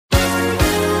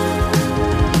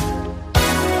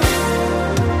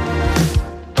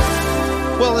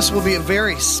this will be a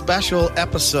very special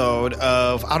episode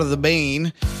of Out of the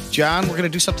Main. John, we're going to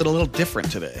do something a little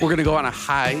different today. We're going to go on a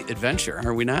high adventure,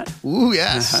 are we not? Ooh,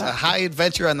 yes. A high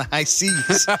adventure on the high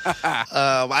seas.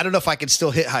 I don't know if I can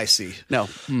still hit high C. No.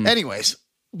 Anyways,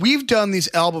 we've done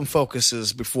these album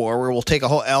focuses before where we'll take a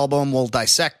whole album, we'll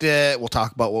dissect it, we'll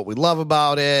talk about what we love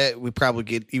about it. We probably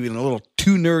get even a little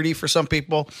too nerdy for some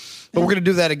people, but we're going to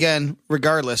do that again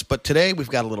regardless. But today we've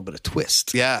got a little bit of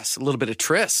twist. Yes, a little bit of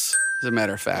tris, as a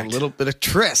matter of fact. A little bit of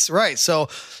tris, right. So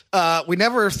we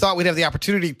never thought we'd have the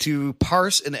opportunity to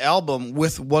parse an album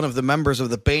with one of the members of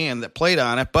the band that played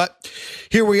on it, but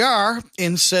here we are.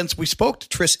 And since we spoke to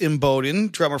Tris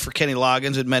Imboden, drummer for Kenny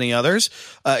Loggins and many others,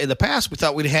 in the past, we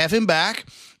thought we'd have him back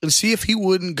and see if he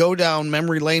wouldn't go down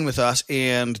memory lane with us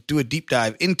and do a deep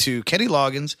dive into Kenny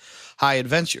Loggins' High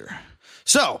Adventure.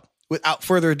 So, without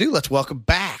further ado, let's welcome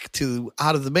back to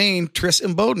Out of the Main, Tris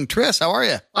Imboden. Tris, how are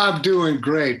you? I'm doing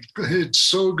great. It's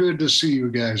so good to see you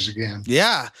guys again.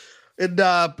 Yeah. And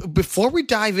before we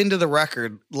dive into the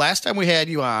record, last time we had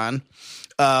you on,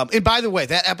 and by the way,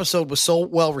 that episode was so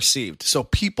well received. So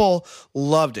people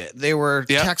loved it. They were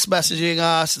text messaging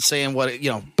us and saying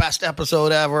best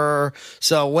episode ever.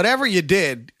 So whatever you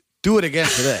did, do it again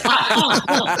today.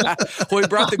 Well, he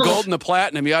brought the gold and the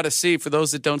platinum. You ought to see, for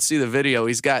those that don't see the video,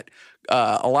 he's got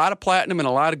a lot of platinum and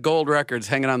a lot of gold records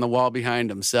hanging on the wall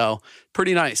behind him. So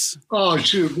pretty nice. Oh,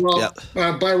 shoot. Well,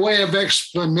 by way of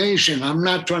explanation, I'm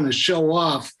not trying to show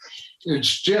off.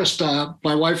 It's just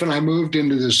my wife and I moved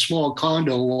into this small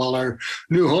condo while our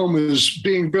new home is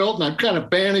being built, and I'm kind of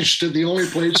banished to the only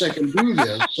place I can do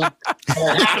this. So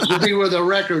it happens to be where the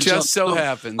records just so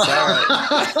happens. All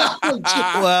right.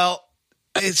 Well,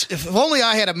 if only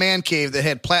I had a man cave that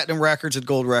had platinum records and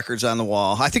gold records on the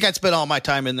wall. I think I'd spend all my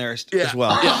time in there as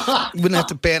well. Yeah. You wouldn't have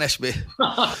to banish me.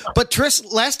 But Tris,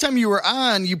 last time you were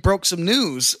on, you broke some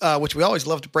news, which we always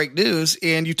love to break news,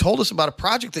 and you told us about a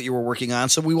project that you were working on.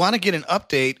 So we want to get an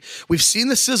update. We've seen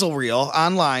the sizzle reel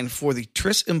online for the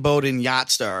Tris Imboden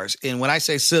Yacht Stars. And when I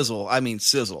say sizzle, I mean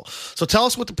sizzle. So tell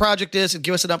us what the project is and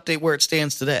give us an update where it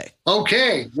stands today.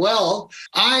 Okay. Well,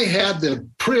 I had the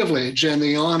privilege and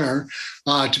the honor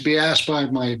to be asked by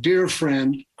my dear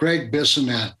friend, Greg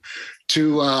Bissonette,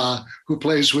 who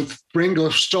plays with Ringo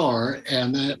Starr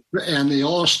and the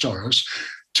All-Stars,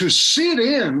 to sit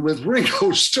in with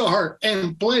Ringo Starr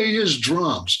and play his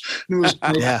drums. It was,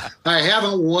 I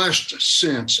haven't watched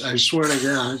since, I swear to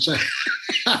God.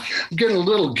 I'm getting a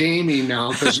little gamey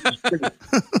now.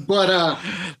 But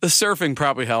the surfing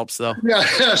probably helps, though. Yeah,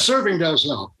 surfing does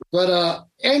help. But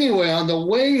anyway, on the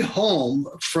way home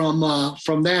from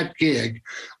that gig,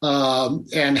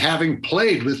 and having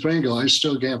played with Ringo, I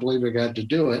still can't believe I got to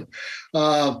do it.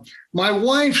 My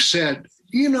wife said,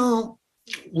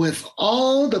 with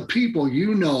all the people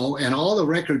you know and all the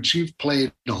records you've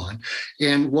played on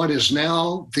in what is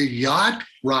now the yacht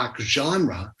rock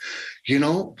genre,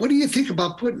 what do you think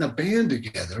about putting a band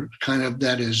together kind of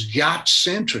that is yacht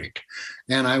centric?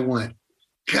 And I went,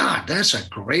 God, that's a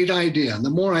great idea. And the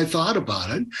more I thought about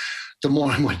it, the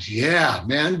more I went, yeah,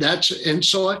 man, and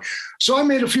so I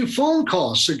made a few phone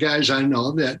calls to guys I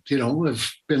know that,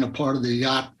 have been a part of the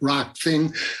yacht rock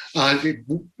thing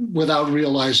without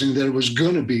realizing that it was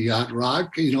going to be yacht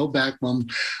rock, back when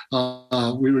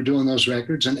we were doing those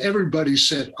records, and everybody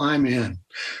said, I'm in.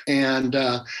 And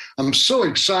I'm so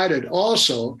excited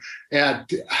also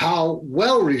at how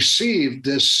well received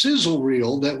this sizzle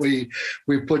reel that we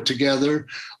put together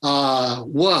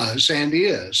was and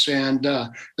is. And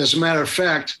as a matter of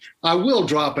fact, I will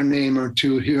drop a name or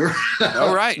two here.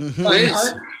 All right.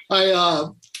 I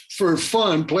for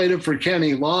fun, played it for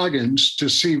Kenny Loggins to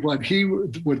see what he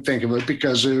would think of it,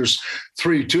 because there's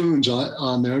 3 tunes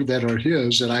on there that are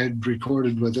his that I had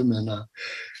recorded with him.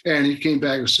 And he came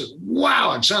back and said,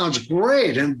 wow, it sounds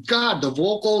great. And God, the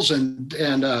vocals and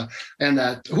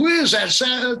that, who is that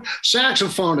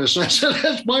saxophonist? And I said,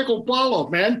 that's Michael Paulo,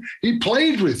 man. He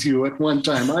played with you at one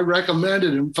time. I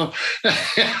recommended him.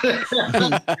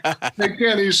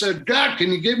 Again, he said, God,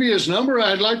 can you give me his number?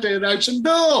 I'd like to. And I said,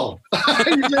 no.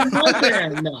 He's in my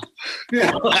band now.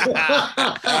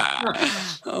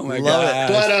 Oh, my God.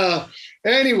 But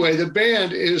anyway, the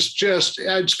band is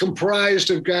it's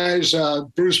comprised of guys,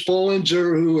 Bruce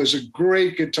Bollinger, who is a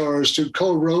great guitarist, who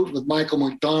co-wrote with Michael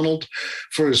McDonald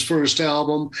for his first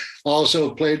album,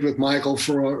 also played with Michael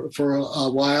for a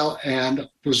while, and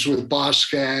was with Boss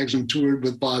Skaggs and toured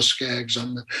with Boss Skaggs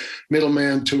on the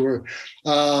Middleman tour.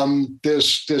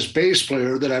 This bass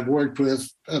player that I've worked with,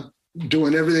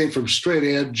 doing everything from straight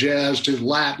ahead jazz to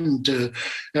Latin to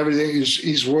everything.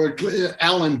 He's worked with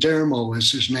Alan Dermo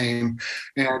is his name,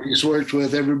 and he's worked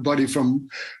with everybody from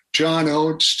John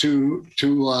Oates to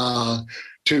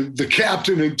the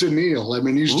captain and to Neil. I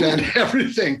mean, he's done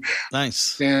everything.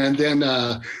 Nice. And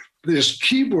then this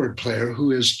keyboard player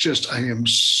who is just, I am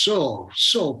so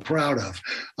proud of.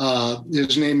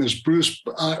 His name is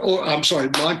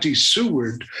Monty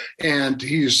Seward, and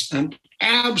he's an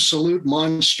absolute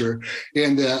monster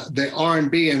in the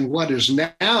R&B and what is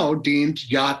now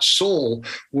deemed yacht soul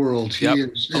world. He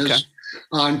is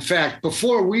in fact,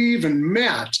 before we even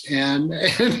met, and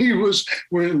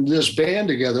we're in this band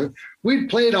together, we'd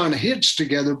played on hits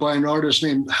together by an artist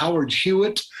named Howard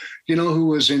Hewitt, who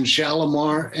was in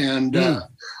Shalimar. And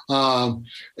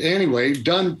anyway,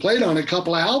 played on a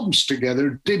couple of albums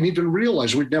together. Didn't even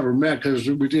realize we'd never met because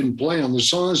we didn't play on the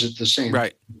songs at the same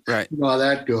time. Right. You know how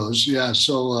that goes. Yeah.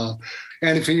 So,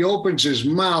 and if he opens his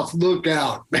mouth, look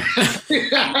out. Man,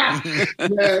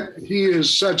 he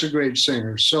is such a great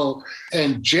singer. So,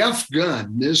 and Jeff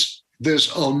Gunn, this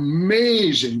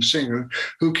amazing singer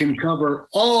who can cover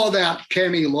all that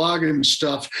Kenny Loggins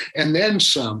stuff and then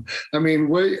some. I mean,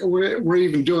 we're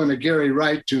even doing a Gary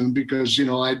Wright tune because,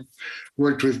 I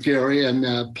worked with Gary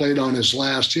and played on his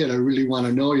last hit, I Really Want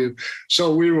to Know You.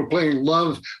 So we were playing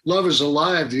Love Is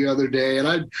Alive the other day, and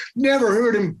I'd never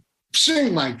heard him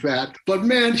sing like that, but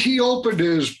man, he opened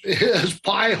his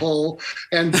pie hole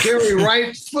and Gary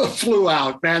Wright flew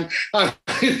out, man.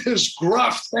 This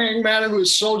gruff thing, man, it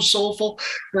was so soulful.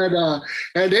 And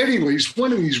anyway, he's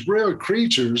one of these rare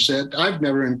creatures that I've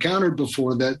never encountered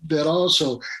before, that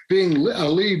also being a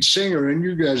lead singer, and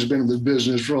you guys have been in the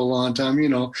business for a long time,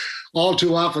 all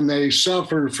too often they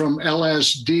suffer from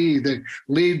LSD, the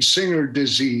lead singer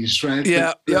disease, right?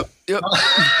 Yeah, yep.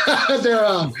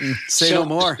 They're say no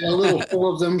more. A little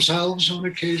full of themselves on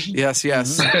occasion. Yes.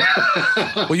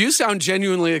 Well, you sound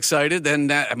genuinely excited, and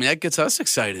that gets us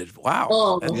excited. Wow.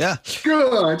 Oh, yeah.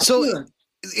 Good. So,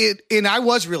 good. And I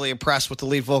was really impressed with the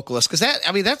lead vocalist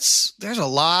because there's a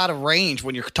lot of range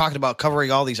when you're talking about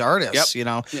covering all these artists.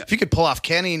 Yep. If you could pull off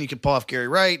Kenny and you could pull off Gary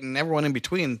Wright and everyone in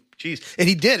between. Jeez. And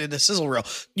he did in the sizzle reel.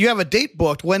 You have a date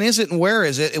booked. When is it and where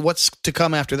is it? And what's to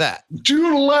come after that?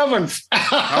 June 11th.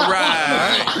 All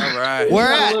right.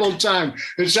 Where at? A little time.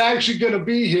 It's actually going to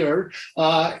be here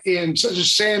in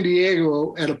San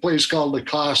Diego at a place called La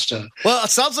Costa. Well,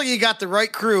 it sounds like you got the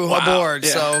right crew aboard.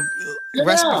 Yeah. So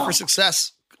recipe for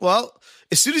success. Well,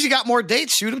 as soon as you got more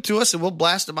dates, shoot them to us and we'll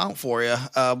blast them out for you.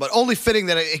 But only fitting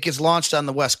that it gets launched on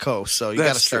the West Coast. So you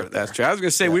got to start there. That's true. I was going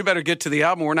to say, we better get to the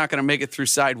album. We're not going to make it through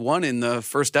side one in the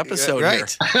first episode.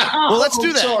 Right. Here. Well, let's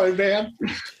do that. Sorry, man.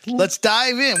 Let's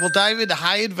dive in. We'll dive into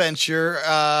High Adventure.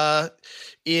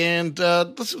 And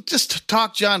let's just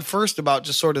talk, John, first about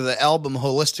just sort of the album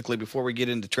holistically before we get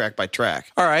into track by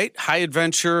track. All right. High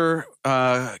Adventure,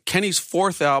 Kenny's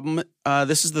fourth album.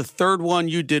 This is the third one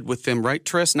you did with him, right,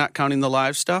 Tris? Not counting the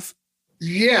live stuff?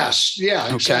 Yes.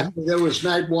 Yeah, exactly. There was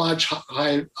Night Watch,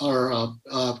 High, or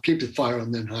Keep the Fire,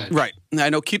 and then High. Right. I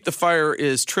know Keep the Fire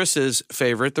is Tris's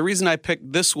favorite. The reason I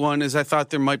picked this one is I thought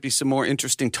there might be some more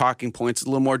interesting talking points, a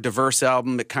little more diverse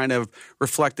album that kind of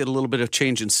reflected a little bit of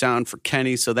change in sound for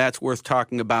Kenny, so that's worth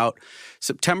talking about.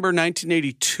 September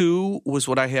 1982 was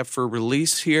what I have for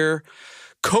release here.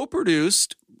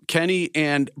 Co-produced Kenny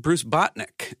and Bruce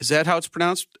Botnick. Is that how it's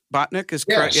pronounced? Botnick is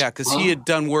correct? Yes. Yeah, because he had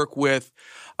done work with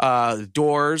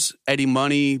Doors, Eddie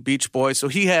Money, Beach Boys. So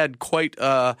he had quite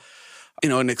an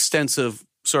extensive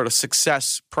sort of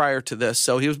success prior to this.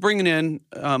 So he was bringing in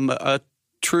a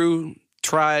true,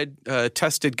 tried,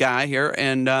 tested guy here.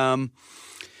 And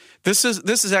this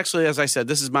is actually, as I said,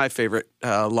 this is my favorite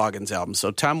Loggins album.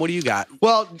 So, Tom, what do you got?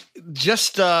 Well,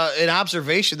 just an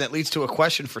observation that leads to a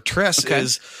question for Tris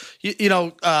is,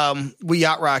 we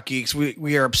Yacht Rock geeks,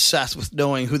 we are obsessed with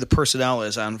knowing who the personnel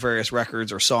is on various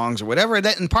records or songs or whatever. And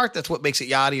that, in part, that's what makes it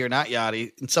yachty or not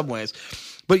yachty in some ways.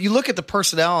 But you look at the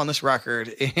personnel on this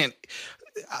record, and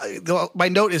my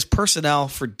note is personnel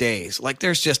for days. Like,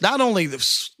 there's just not only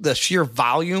the sheer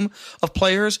volume of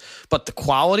players, but the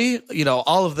quality,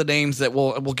 all of the names that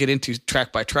we'll get into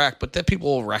track by track, but that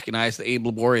people will recognize, the Abe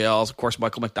Laboriels, of course,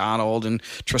 Michael McDonald and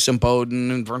Tristan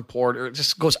Bowden and Vern Porter. It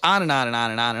just goes on and on and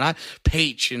on and on and on.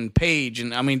 Page, and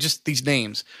just these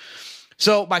names.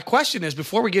 So my question is,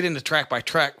 before we get into track by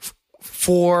track,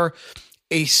 for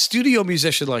a studio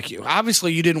musician like you,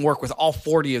 obviously you didn't work with all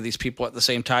 40 of these people at the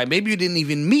same time. Maybe you didn't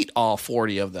even meet all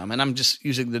 40 of them. And I'm just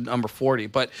using the number 40.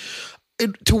 But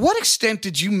to what extent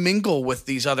did you mingle with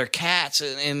these other cats?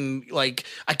 And like,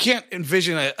 I can't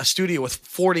envision a studio with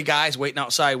 40 guys waiting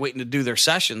outside, waiting to do their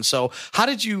session. So how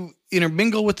did you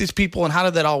intermingle with these people, and how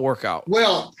did that all work out?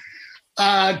 Well,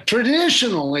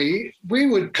 Traditionally, we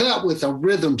would cut with a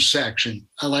rhythm section.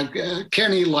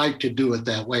 Kenny liked to do it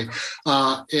that way.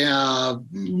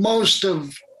 Most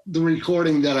of the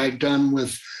recording that I'd done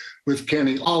with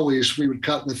Kenny, always we would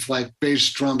cut with like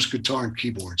bass, drums, guitar, and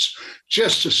keyboards,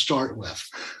 just to start with.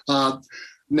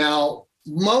 Now,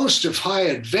 most of High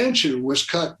Adventure was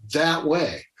cut that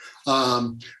way.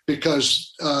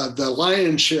 Because the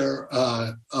lion's share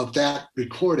of that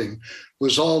recording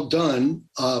was all done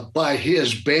by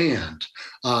his band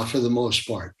for the most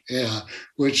part,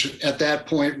 which at that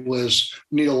point was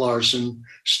Neil Larson,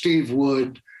 Steve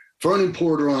Wood, Vernon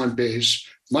Porter on bass,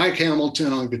 Mike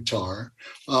Hamilton on guitar,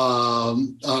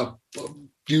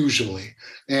 usually,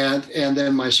 and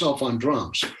then myself on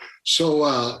drums.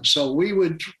 So we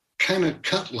would kind of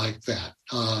cut like that.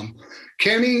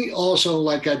 Kenny also,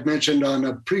 like I'd mentioned on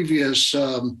a previous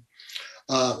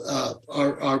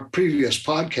our previous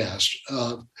podcast,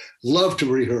 loved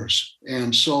to rehearse,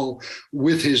 and so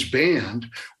with his band,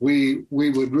 we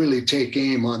would really take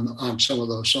aim on some of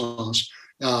those songs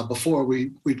before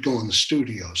we'd go in the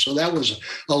studio. So that was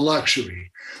a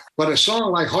luxury. But a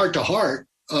song like Heart to Heart,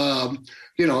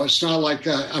 it's not like,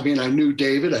 I knew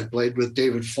David. I played with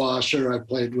David Foster. I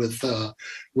played with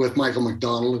Michael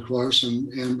McDonald, of course,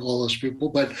 and all those people.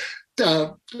 But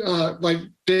like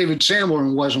David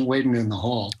Sanborn wasn't waiting in the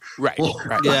hall. Right.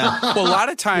 Yeah. Well, a lot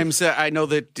of times I know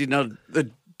that,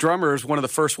 the drummer is one of the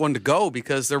first one to go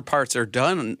because their parts are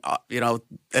done,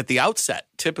 at the outset,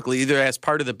 typically either as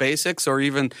part of the basics or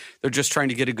even they're just trying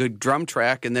to get a good drum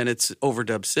track and then it's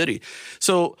overdub city.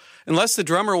 So unless the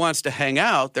drummer wants to hang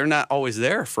out, they're not always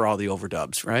there for all the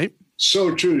overdubs, right?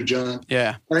 So true, John.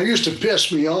 Yeah. And it used to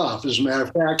piss me off, as a matter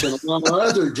of fact, and a lot of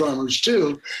other drummers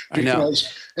too,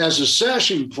 because as a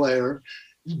session player,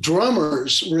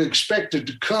 drummers were expected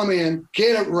to come in,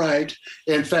 get it right.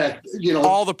 In fact,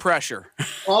 all the pressure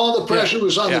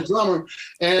was on the drummer,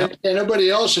 and everybody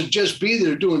else would just be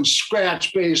there doing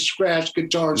scratch bass, scratch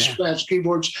guitars, scratch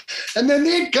keyboards, and then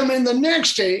they'd come in the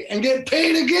next day and get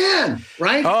paid again,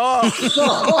 right? Oh,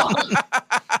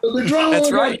 so the drummer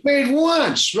only got paid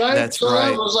once, right? That's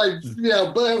right. I was like,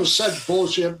 but that was such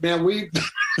bullshit, man. We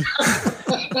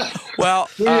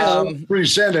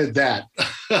presented that.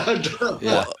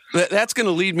 Well, that's going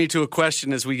to lead me to a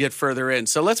question as we get further in.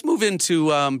 So let's move into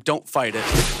Don't Fight It.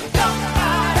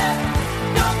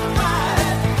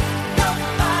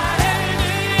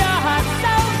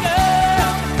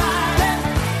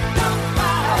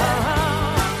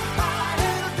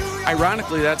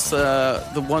 Ironically, that's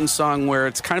the one song where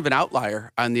it's kind of an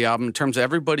outlier on the album in terms of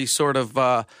everybody sort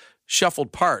of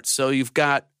shuffled parts. So you've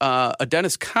got a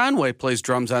Dennis Conway plays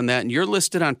drums on that, and you're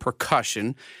listed on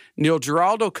percussion. Neil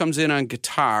Giraldo comes in on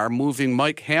guitar, moving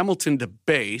Mike Hamilton to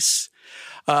bass.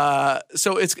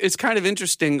 So it's kind of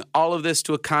interesting, all of this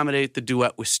to accommodate the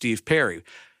duet with Steve Perry.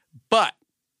 But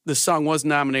the song was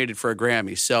nominated for a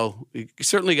Grammy, so you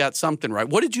certainly got something right.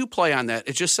 What did you play on that?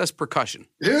 It just says percussion.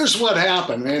 Here's what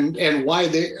happened and why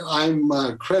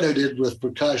I'm credited with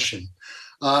percussion.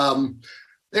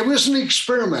 It was an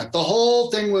experiment. The whole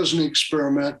thing was an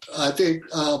experiment. I think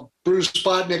Bruce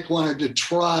Spotnick wanted to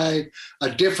try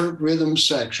a different rhythm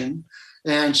section,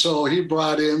 and so he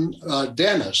brought in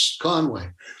Dennis Conway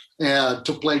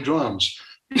to play drums.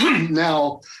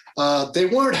 Now, they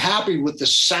weren't happy with the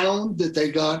sound that they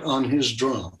got on his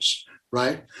drums,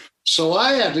 right? So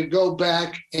I had to go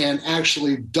back and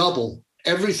actually double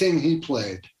everything he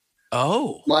played.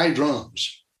 Oh. My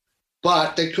drums.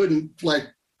 But they couldn't,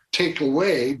 take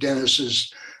away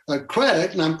Dennis's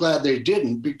credit, and I'm glad they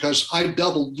didn't, because I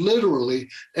doubled literally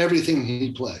everything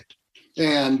he played.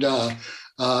 And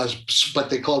but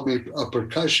they called me a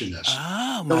percussionist.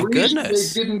 Oh, my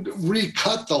goodness. They didn't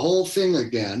recut the whole thing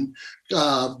again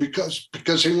because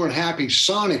they weren't happy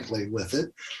sonically with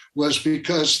it, was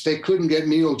because they couldn't get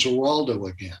Neil Giraldo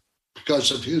again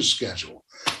because of his schedule.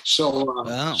 So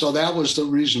so that was the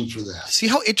reason for that. See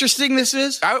how interesting this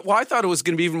is? I thought it was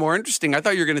going to be even more interesting. I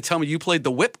thought you were going to tell me you played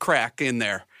the whip crack in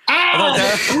there.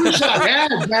 Who's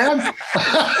that, man?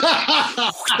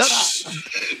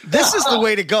 This is the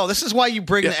way to go. This is why you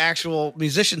bring the actual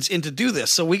musicians in to do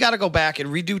this. So we got to go back and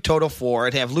redo Toto 4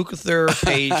 and have Lukather,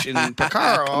 Page, and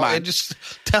Porcaro and just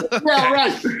tell them. Yeah,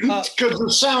 right. Because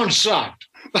the sound sucked.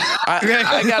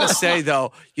 I got to say,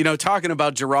 though, talking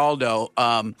about Giraldo,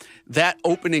 that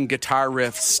opening guitar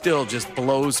riff still just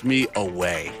blows me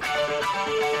away.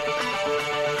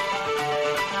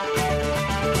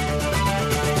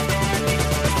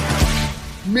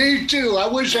 Me too. I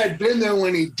wish I'd been there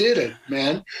when he did it,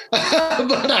 man.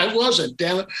 But I wasn't,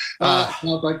 damn it.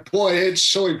 But boy, it's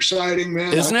so exciting,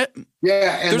 man. Isn't it?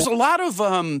 Yeah. And there's a lot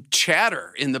of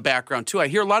chatter in the background, too. I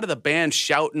hear a lot of the band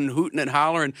shouting, hooting, and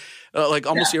hollering, like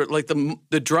almost like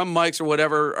the drum mics or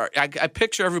whatever. I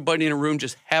picture everybody in a room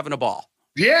just having a ball.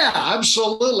 Yeah,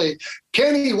 absolutely.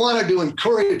 Kenny wanted to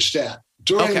encourage that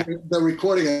during the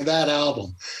recording of that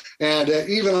album. And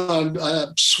even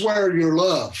on Swear Your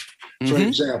Love, for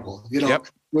example,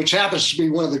 which happens to be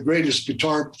one of the greatest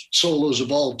guitar solos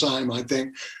of all time, I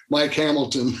think. Mike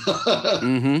Hamilton.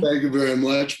 Thank you very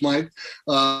much, Mike.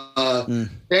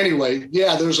 Anyway,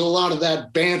 yeah, there's a lot of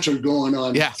that banter going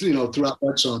on, throughout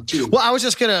that song, too. Well, I was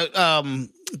just going to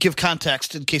give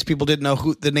context in case people didn't know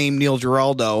who the name Neil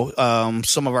Giraldo.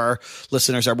 Some of our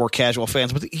listeners are more casual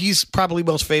fans, but he's probably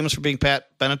most famous for being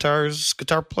Pat Benatar's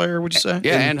guitar player, would you say?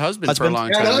 Yeah, and husband for a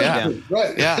long time.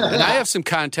 Right. Yeah, and I have some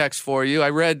context for you.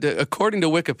 I read, according to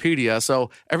Wikipedia, so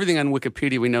everything on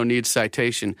Wikipedia we know needs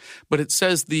citation, but it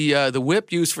says the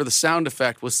whip used for the sound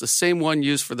effect was the same one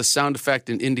used for the sound effect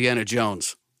in Indiana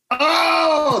Jones.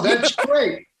 Oh, that's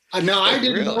great. No, I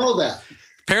didn't know that.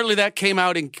 Apparently that came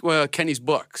out in Kenny's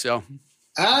book. So,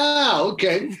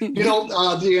 okay.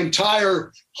 The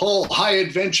entire whole high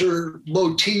adventure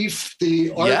motif,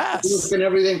 the art and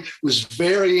everything was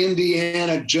very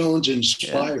Indiana Jones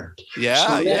inspired.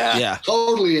 Yeah.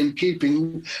 Totally in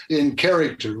keeping in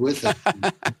character with it.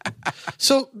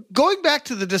 So going back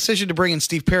to the decision to bring in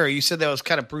Steve Perry, you said that was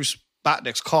kind of Bruce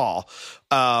Botnick's call.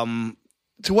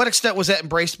 To what extent was that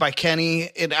embraced by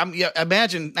Kenny? And I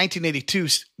imagine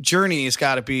 1982's Journey has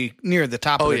got to be near the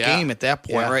top of the game at that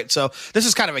point, right? So this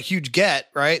is kind of a huge get,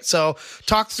 right? So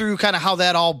talk through kind of how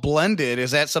that all blended.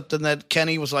 Is that something that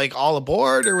Kenny was like all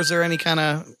aboard, or was there any kind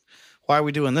of why are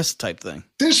we doing this type thing?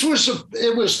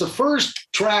 It was the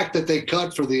first track that they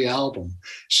cut for the album,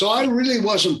 so I really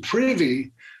wasn't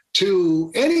privy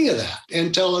to any of that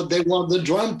until they wanted the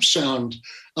drum sound.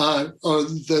 Or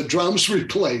the drums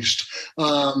replaced.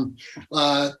 Then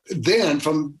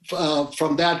from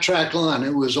that track on,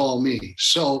 it was all me.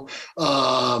 So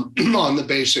on the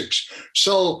basics.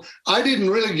 So I didn't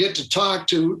really get to talk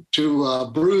to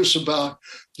Bruce about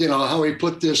how he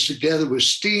put this together with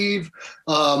Steve.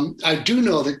 I do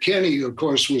know that Kenny, of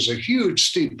course, was a huge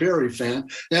Steve Perry fan,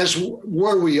 as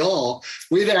were we all.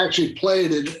 We'd actually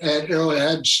played at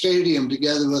Arrowhead Stadium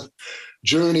together with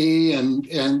Journey and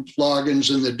Loggins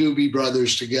and the Doobie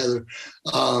Brothers together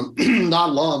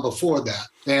not long before that.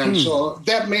 And so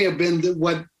that may have been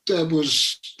what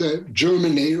was the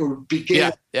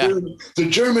the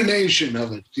germination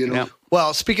of it, Yeah.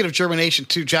 Well, speaking of germination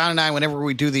too, John and I, whenever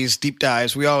we do these deep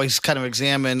dives, we always kind of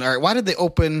examine, all right, why did they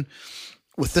open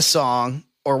with this song?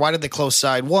 Or why did they close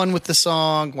side one with the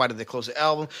song? Why did they close the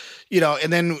album?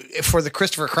 And then for the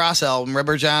Christopher Cross album,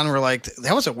 remember, John, we're like,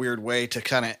 that was a weird way to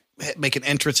kind of make an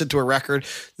entrance into a record.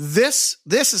 This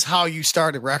is how you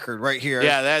start a record right here.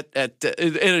 Yeah, it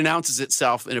announces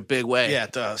itself in a big way. Yeah,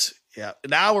 it does. Yeah,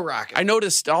 now we're rocking. I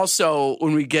noticed also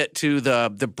when we get to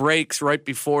the breaks right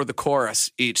before the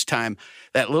chorus each time,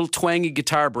 that little twangy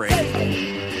guitar break.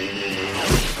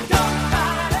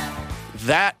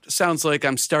 That sounds like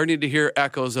I'm starting to hear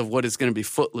echoes of what is going to be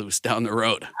Footloose down the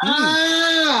road.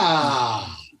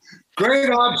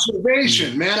 Great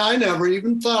observation, man. I never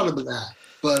even thought of that.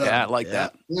 But I like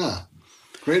that. Yeah,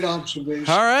 great observation.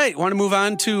 All right, want to move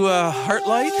on to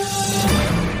Heartlight?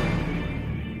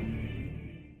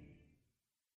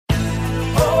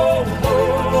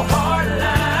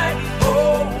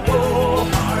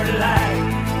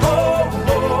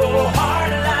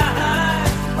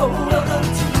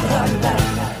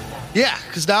 Yeah,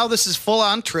 because now this is full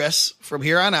on Triss from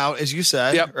here on out, as you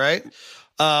said, right?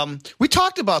 We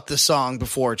talked about this song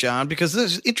before, John, because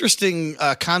there's an interesting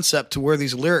concept to where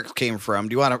these lyrics came from.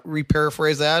 Do you want to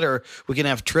re-paraphrase that, or we can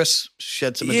have Triss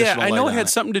shed some additional light on it? Yeah, I know it had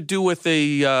something to do with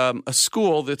a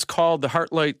school that's called the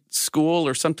Heartlight School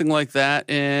or something like that.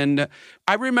 And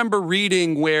I remember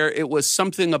reading where it was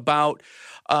something about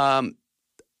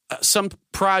some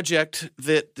project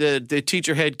that the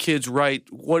teacher had kids write,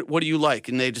 what do you like?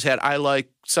 And they just had, I like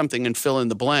something and fill in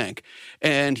the blank.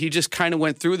 And he just kind of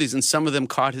went through these, and some of them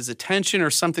caught his attention or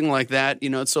something like that,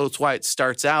 so it's why it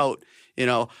starts out,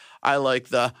 I like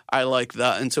the,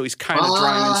 and so he's kind of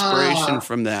drawing inspiration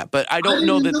from that. But I don't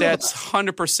know that that's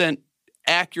 100%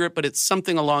 accurate, but it's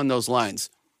something along those lines.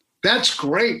 That's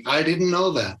great. I didn't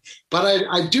know that. But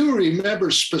I do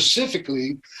remember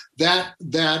specifically that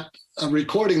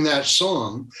recording that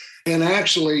song. And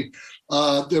actually,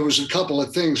 there was a couple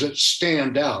of things that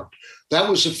stand out. That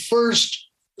was the first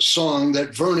song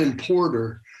that Vernon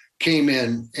Porter came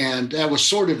in, and that was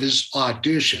sort of his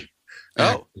audition.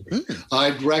 Oh,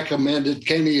 I'd recommended,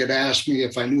 Kenny had asked me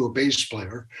if I knew a bass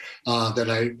player that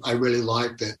I really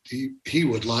liked that he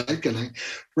would like. And I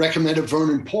recommended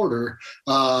Vernon Porter,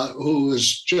 who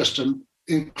was just an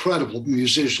incredible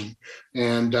musician.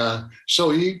 And so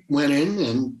he went in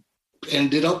and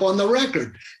ended up on the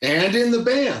record and in the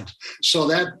band. So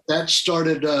that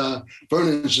started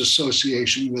Vernon's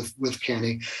association with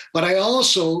Kenny. But I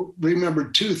also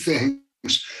remembered two things.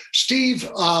 Steve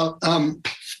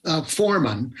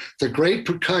Foreman, the great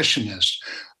percussionist,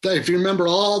 if you remember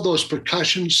all those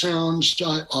percussion sounds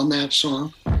on that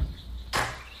song.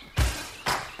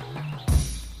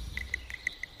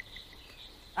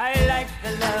 I like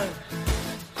the love,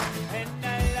 and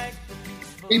I like the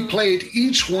peaceful. He played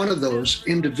each one of those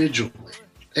individually.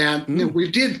 And we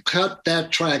did cut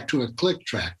that track to a click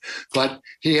track, but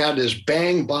he had his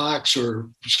bang box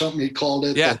or something he called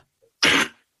it. Yeah.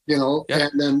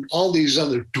 And then all these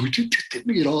other,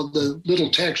 the little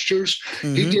textures,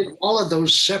 he did all of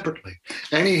those separately.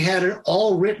 And he had it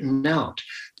all written out.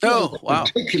 Oh, wow.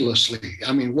 Meticulously.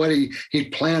 I mean, what he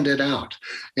planned it out.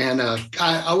 And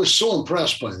I was so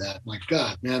impressed by that. My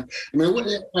God, man. I mean,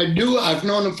 I've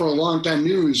known him for a long time,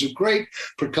 knew he was a great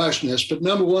percussionist, but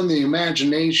number one, the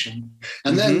imagination.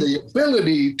 And then the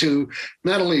ability to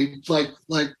not only like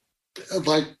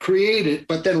create it,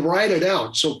 but then write it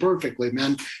out so perfectly,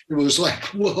 man. It was like,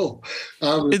 whoa.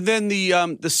 And then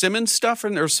the Simmons stuff,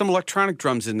 and there's some electronic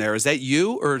drums in there. Is that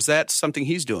you, or is that something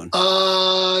he's doing?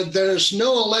 There's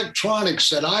no electronics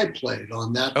that I played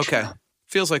on that track.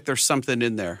 Feels like there's something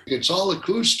in there. It's all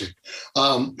acoustic.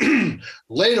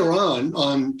 Later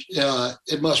on,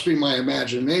 It Must Be My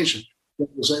Imagination.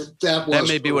 That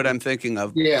may be what I'm thinking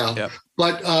of. Yeah. Yep.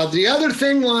 But the other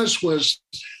thing was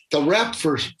the rep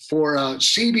for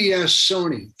CBS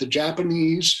Sony, the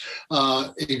Japanese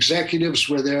executives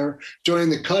were there during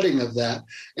the cutting of that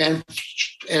and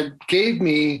gave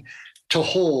me to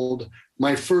hold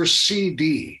my first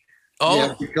CD. Oh.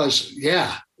 Yeah, because,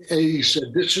 he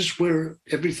said, this is where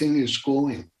everything is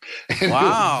going. And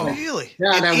wow. Really?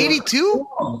 Yeah, in 82?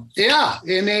 Yeah,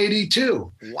 in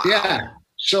 82. Wow. Yeah.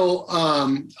 So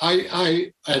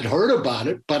I had heard about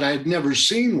it, but I'd never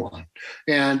seen one.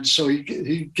 And so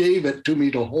he gave it to me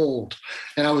to hold.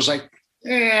 And I was like,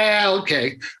 yeah,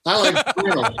 okay. I like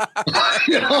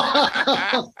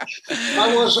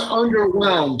I was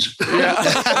underwhelmed.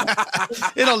 Yeah.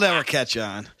 It'll never catch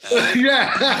on.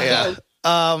 Yeah.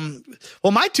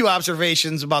 Well, my two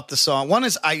observations about the song. One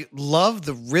is I love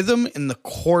the rhythm and the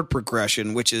chord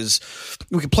progression, which is,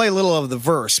 we can play a little of the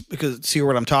verse because see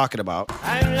what I'm talking about.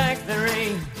 I like the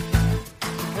rain,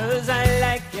 cause I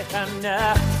like your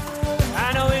thunder.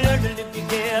 I know we learned to live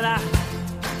together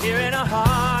here in a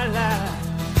hard life.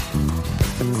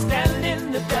 Stand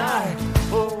in the dark,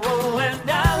 and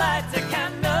I light a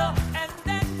candle, and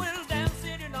then we'll dance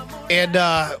it in the morning. And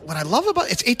what I love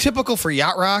about it's atypical for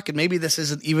yacht rock, and maybe this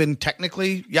isn't even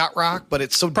technically yacht rock, but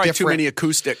it's so probably different. Too many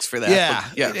acoustics for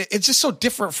that. Yeah, it's just so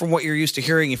different from what you're used to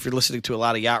hearing if you're listening to a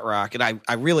lot of yacht rock, and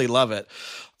I really love it.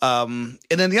 And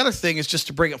then the other thing is just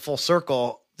to bring it full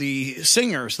circle, the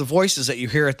singers, the voices that you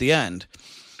hear at the end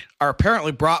are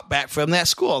apparently brought back from that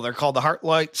school. They're called the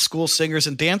Heartlight School Singers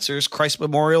and Dancers Christ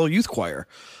Memorial Youth Choir.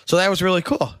 So that was really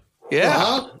cool.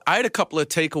 Yeah. I had a couple of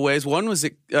takeaways. One was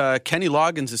that Kenny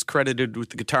Loggins is credited with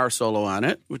the guitar solo on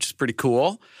it, which is pretty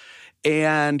cool.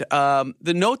 And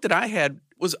the note that I had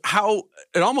was how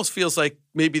it almost feels like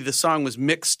maybe the song was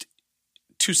mixed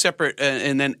two separate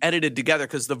and then edited together,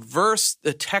 because the verse,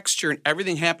 the texture and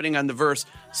everything happening on the verse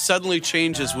suddenly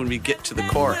changes when we get to the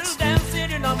chorus.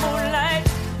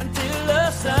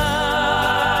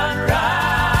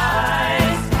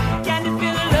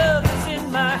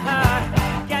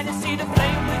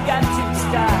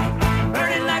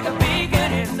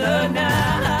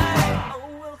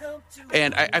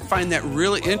 And I find that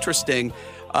really interesting.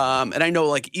 And I know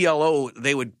like ELO,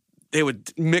 they would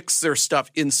mix their stuff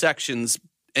in sections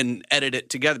and edit it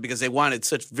together because they wanted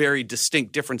such very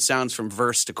distinct different sounds from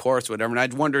verse to chorus, whatever. And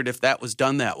I'd wondered if that was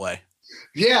done that way.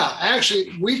 Yeah,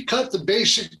 actually, we cut the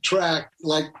basic track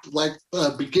like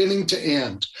beginning to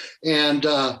end, and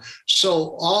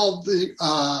so all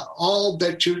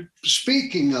that you're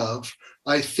speaking of,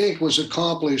 I think, was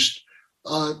accomplished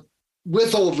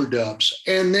with overdubs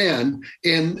and then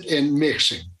in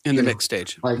mixing in the mix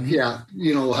stage. Like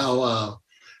how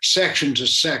section to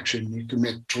section you can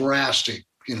make drastic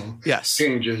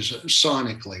changes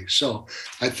sonically. So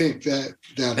I think that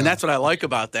and that's what I like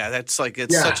about that. That's like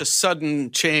it's such a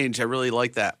sudden change. I really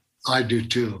like that. I do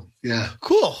too. Yeah.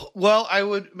 Cool. Well, I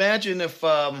would imagine if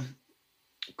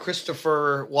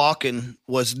Christopher Walken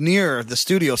was near the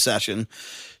studio session,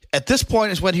 at this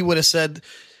point is when he would have said,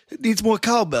 "It needs more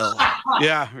cowbell."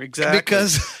 Yeah, exactly.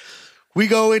 Because we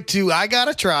go into I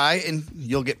Gotta Try, and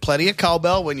you'll get plenty of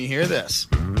cowbell when you hear this.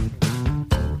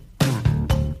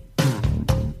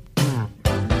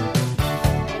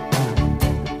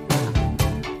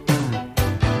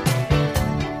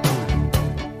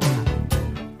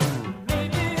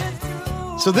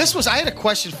 So this was, I had a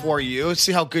question for you. Let's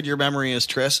see how good your memory is,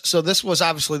 Tris. So this was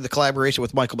obviously the collaboration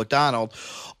with Michael McDonald.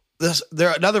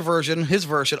 Another version, his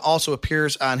version, also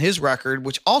appears on his record,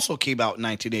 which also came out in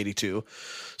 1982.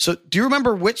 So do you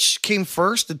remember which came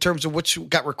first in terms of which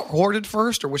got recorded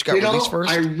first or which got released first?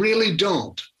 I really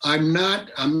don't. I'm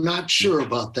not sure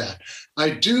about that. I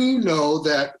do know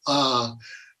that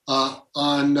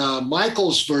on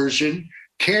Michael's version,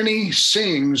 Kenny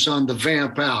sings on the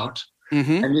Vamp Out.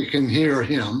 Mm-hmm. And you can hear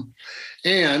him.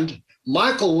 And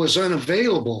Michael was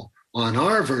unavailable on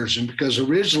our version because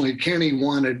originally Kenny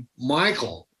wanted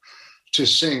Michael to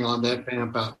sing on that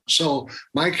Vamp Out. So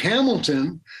Mike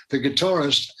Hamilton, the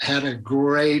guitarist, had a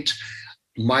great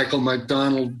Michael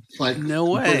McDonald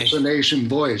impersonation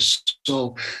voice.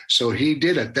 So he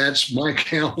did it. That's Mike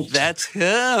Hamilton. That's him.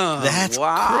 That's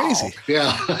crazy.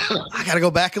 Yeah. I got to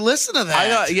go back and listen to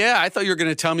that. I thought you were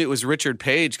going to tell me it was Richard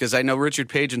Page because I know Richard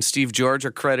Page and Steve George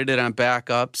are credited on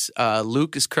backups.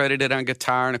 Luke is credited on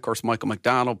guitar, and of course Michael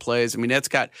McDonald plays. I mean, that's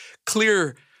got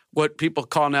clear what people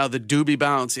call now the doobie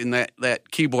bounce in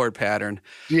that keyboard pattern.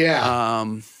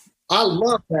 Yeah. I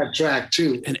love that track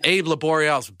too. And Abe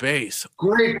Laboreal's bass.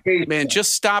 Great bass. Man,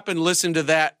 just stop and listen to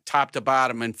that top to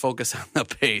bottom and focus on the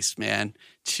bass, man.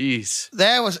 Jeez.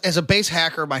 That was, as a bass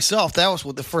hacker myself, that was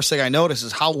what the first thing I noticed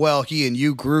is how well he and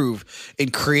you groove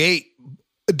and create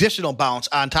additional bounce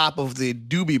on top of the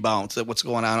doobie bounce that what's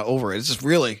going on over it. It's just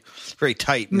really very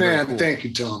tight. Man, cool. Thank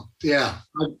you, Tom. Yeah.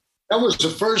 That was the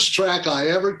first track I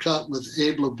ever cut with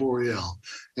Abe Laboreal.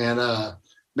 And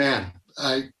man,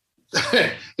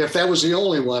 if that was the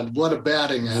only one, what a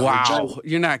batting average. Wow,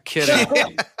 you're not kidding.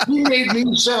 He made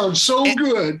me sound so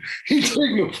good. He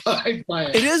dignified my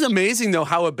It is amazing, though,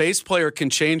 how a bass player can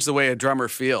change the way a drummer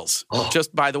feels.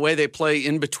 Just by the way they play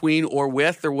in between or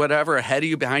with or whatever, ahead of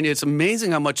you, behind you. It's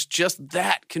amazing how much just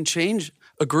that can change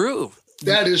a groove.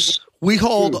 That is we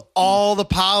hold all the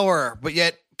power, but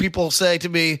yet people say to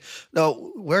me,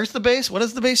 "No, where's the bass? What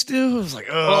does the bass do?" I was like,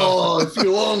 "Oh, if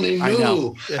you only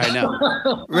knew." I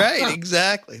know. Right,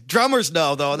 exactly. Drummers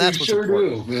know, though, and that's what's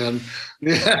important. Do, man.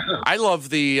 Yeah. I love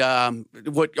the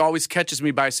what always catches me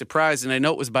by surprise, and I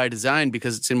know it was by design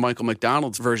because it's in Michael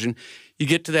McDonald's version. You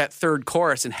get to that third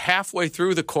chorus, and halfway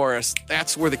through the chorus,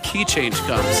 that's where the key change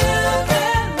comes.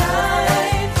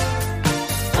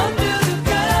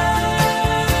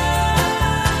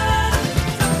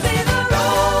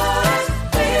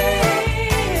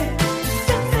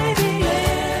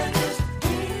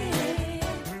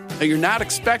 You're not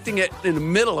expecting it in the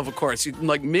middle of a chorus.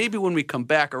 Like maybe when we come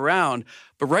back around,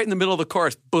 but right in the middle of the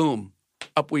chorus, boom,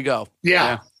 up we go.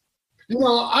 Yeah. You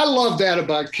know, I love that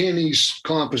about Kenny's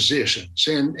compositions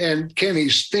and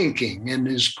Kenny's thinking and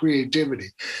his creativity.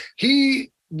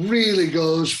 He really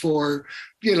goes for,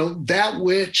 that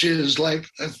which is like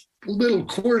a little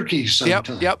quirky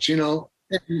sometimes,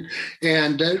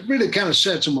 and it really kind of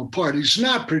sets him apart. He's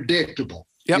not predictable,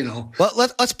 Well,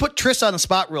 let's put Tris on the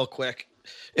spot real quick.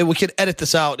 And we can edit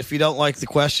this out if you don't like the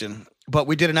question. But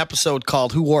we did an episode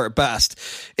called Who Wore It Best?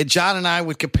 And John and I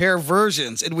would compare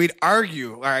versions and we'd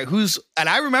argue, all right, and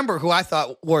I remember who I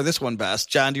thought wore this one best.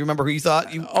 John, do you remember who you thought?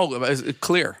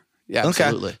 Clear. Yeah,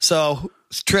 absolutely. Okay. So,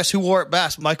 Tris, who wore it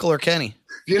best, Michael or Kenny?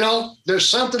 There's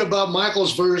something about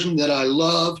Michael's version that I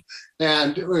love.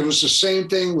 And it was the same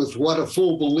thing with What a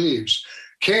Fool Believes.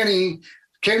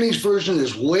 Kenny's version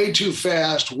is way too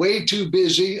fast, way too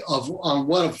busy on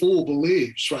What a Fool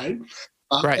Believes, right?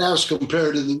 As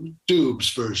compared to the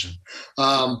Dubes version.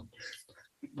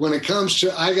 When it comes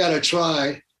to I Gotta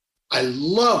Try, I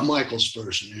love Michael's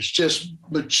version. It's just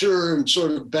mature and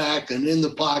sort of back and in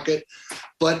the pocket.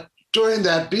 But during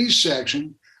that B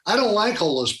section, I don't like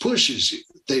all those pushes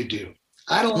they do.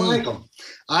 I don't like them.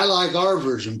 I like our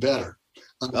version better.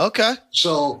 Okay.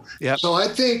 So I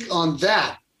think on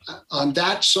that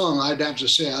song, I'd have to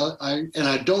say, I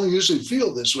don't usually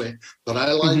feel this way, but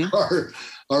I like our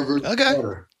version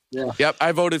better. Yeah. Yep,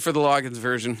 I voted for the Loggins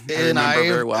version. And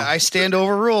I stand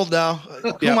overruled now.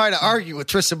 Who am I to argue with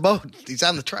Tristan Bowden? He's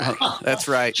on the track. That's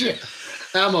right.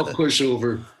 I'm a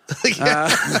pushover.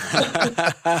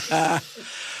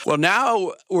 Well,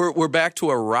 now we're back to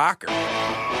a rocker.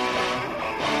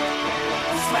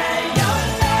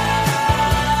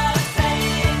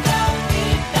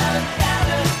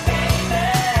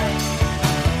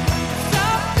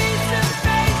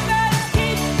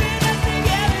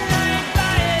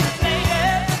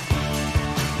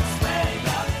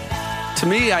 To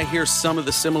me, I hear some of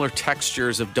the similar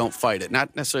textures of Don't Fight It.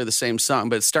 Not necessarily the same song,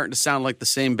 but it's starting to sound like the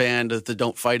same band as the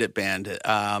Don't Fight It band.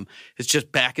 It's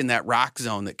just back in that rock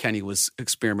zone that Kenny was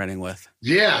experimenting with.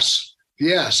 Yes.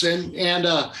 And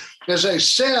as I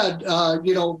said,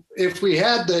 if we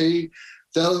had the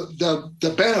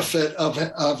benefit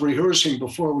of rehearsing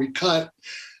before we cut,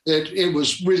 it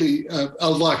was really a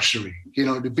luxury,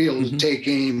 to be able to take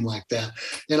aim like that.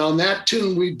 And on that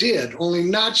tune, we did, only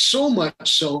not so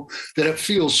much so that it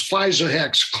feels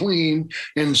Pfizer-Hex clean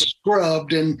and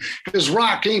scrubbed. And because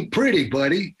rock ain't pretty,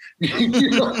 buddy.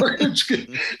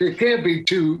 It can't be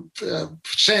too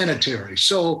sanitary.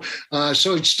 So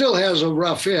it still has a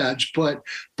rough edge. But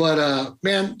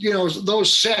man,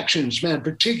 those sections, man,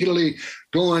 particularly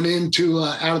going into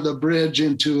Out of the Bridge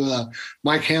into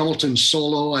Mike Hamilton's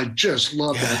solo. I just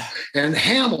love that. And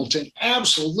Hamilton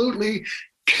absolutely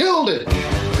killed it.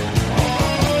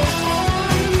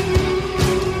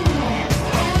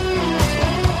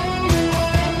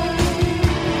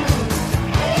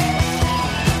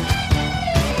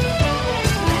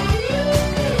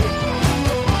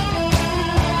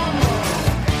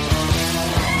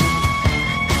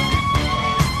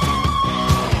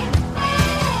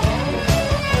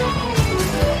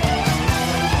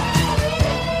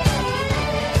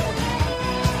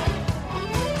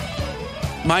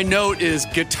 My note is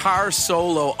guitar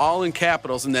solo, all in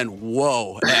capitals, and then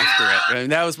whoa after it.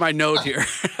 And that was my note here.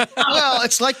 Well,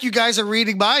 it's like you guys are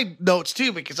reading my notes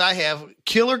too, because I have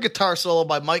killer guitar solo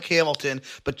by Mike Hamilton,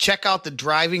 but check out the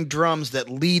driving drums that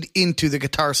lead into the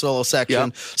guitar solo section.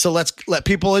 Yep. So let's let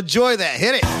people enjoy that.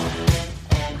 Hit it.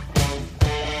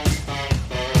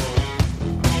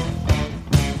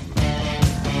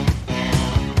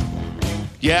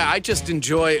 Yeah, I just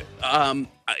enjoy,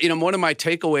 one of my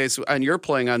takeaways on your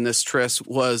playing on this, Tris,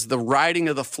 was the riding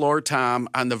of the floor tom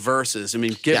on the verses. I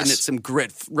mean, giving it some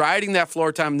grit, riding that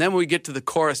floor tom. And then when we get to the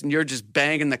chorus and you're just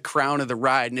banging the crown of the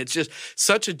ride. And it's just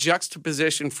such a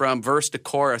juxtaposition from verse to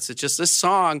chorus. It's just this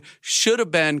song could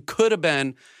have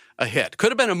been a hit.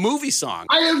 Could have been a movie song.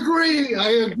 I agree.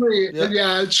 Yep.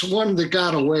 Yeah, it's one that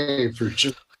got away for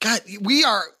sure. God, we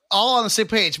are all on the same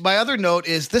page. My other note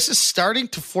is this is starting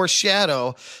to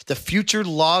foreshadow the future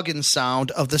login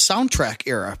sound of the soundtrack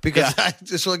era because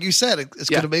just like you said, it's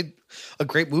going to make a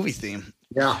great movie theme.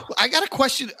 Yeah. I got a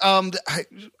question. I'm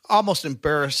almost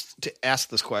embarrassed to ask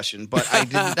this question, but I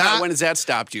did not. When has that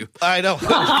stopped you? I know.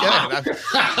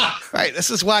 Right. This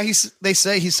is why they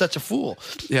say he's such a fool.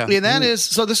 Yeah. And that is,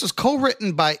 so this was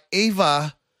co-written by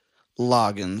Ava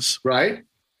Loggins. Right.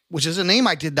 Which is a name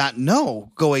I did not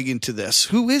know going into this.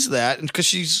 Who is that? And because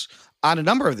she's on a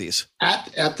number of these.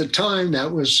 At the time,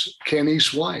 that was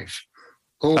Kenny's wife.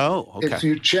 Okay. If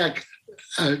you check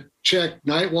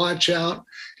Night Watch out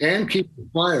and Keep the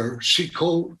Fire, she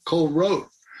co-wrote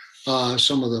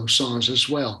some of those songs as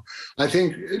well. I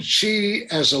think she,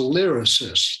 as a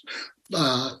lyricist,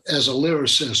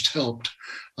 helped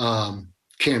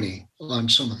Kenny on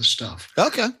some of the stuff.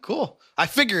 Okay, cool. I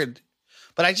figured.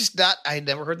 But I had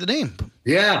never heard the name.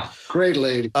 Yeah, great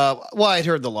lady. Well, I'd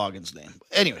heard the Loggins name.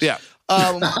 Anyways, yeah.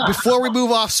 Before we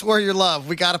move off Swear Your Love,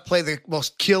 we got to play the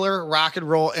most killer rock and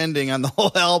roll ending on the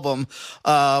whole album.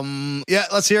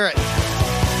 Let's hear it.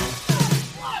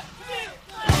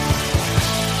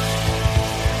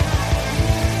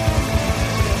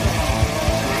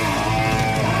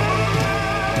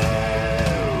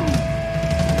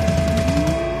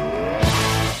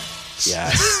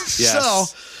 Yes. So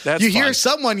that's you fun. hear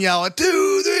someone yell,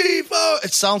 2, 3, 4.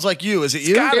 It sounds like you. Is it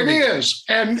you? It is.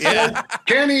 And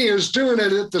Kenny is doing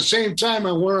it at the same time,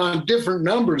 and we're on different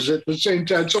numbers at the same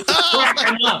time. So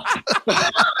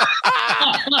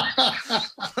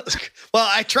well,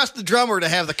 I trust the drummer to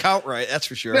have the count right. That's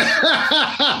for sure.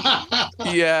 Yeah,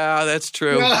 that's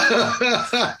true.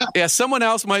 Yeah, someone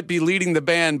else might be leading the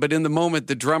band, but in the moment,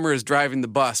 the drummer is driving the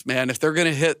bus, man. If they're going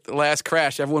to hit the last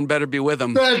crash, everyone better be with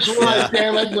them. That's right,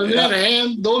 damn it. When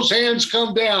those hands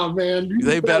come down, man.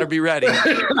 They better be ready.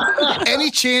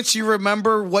 Any chance you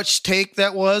remember which take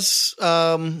that was?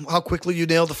 How quickly you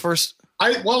nailed the first?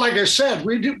 Like I said,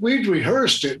 we'd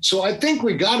rehearsed it, so I think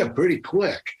we got it pretty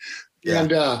quick.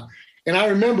 Yeah. And I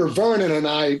remember Vernon and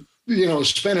I,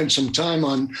 spending some time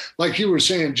on, like you were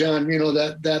saying, John,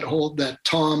 that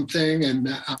tom thing, and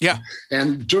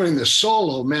during the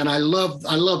solo, man, I love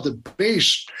the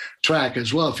bass track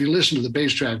as well. If you listen to the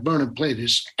bass track, Vernon played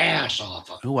his ass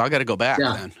off of it. Oh, I got to go back,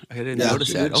 man. I didn't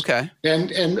notice that. Okay.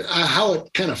 And how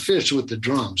it kind of fits with the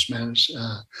drums, man. It's,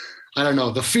 I don't know,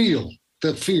 the feel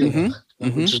of it.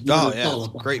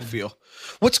 Mm-hmm. Great feel.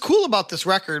 What's cool about this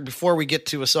record, before we get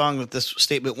to a song that this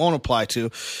statement won't apply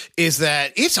to, is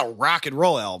that it's a rock and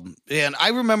roll album. And I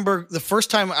remember the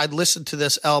first time I'd listened to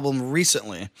this album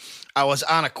recently, I was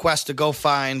on a quest to go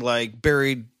find like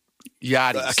buried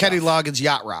Yachty Kenny Loggins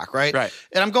yacht rock, right? Right.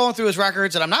 And I'm going through his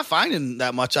records and I'm not finding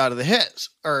that much out of the hits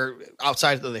or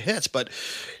outside of the hits. But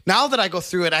now that I go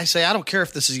through it, I say, I don't care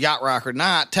if this is yacht rock or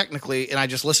not, technically. And I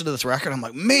just listen to this record. I'm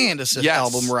like, man, does this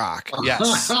album rock?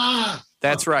 Yes.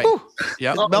 That's right.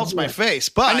 Yeah. It melts my face.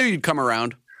 But I knew you'd come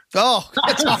around. Oh,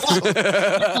 that's awesome.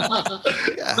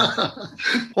 Yeah.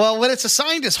 Well, when it's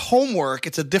assigned as homework,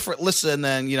 it's a different listen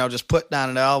than, just putting on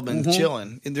an album and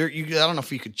chilling. And I don't know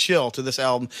if you could chill to this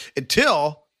album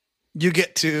until you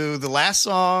get to the last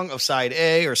song of side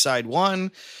A or side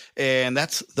 1, and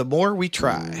that's The More We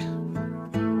Try.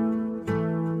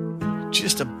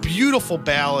 Just a beautiful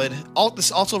ballad. This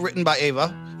also written by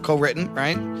Ava, co-written,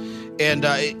 right? And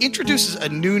it introduces a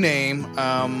new name.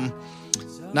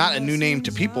 Not a new name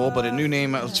to people, but a new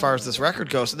name as far as this record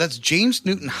goes. That's James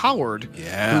Newton Howard,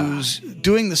 who's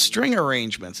doing the string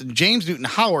arrangements. And James Newton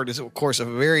Howard is, of course, a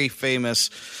very famous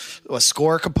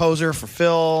score composer for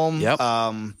film. Yep.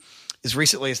 As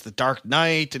recently as The Dark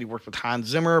Knight, and he worked with Hans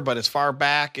Zimmer, but as far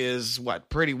back as,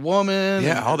 Pretty Woman?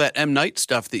 Yeah, all that M. Night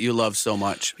stuff that you love so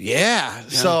much. Yeah.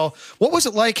 So what was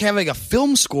it like having a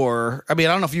film score? I mean,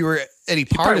 I don't know if you were any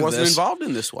part of this. Wasn't involved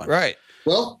in this one. Right.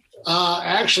 Well,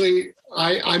 actually,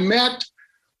 I met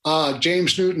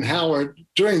James Newton Howard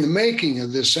during the making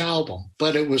of this album,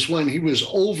 but it was when he was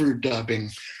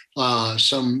overdubbing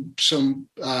some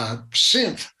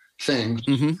synth things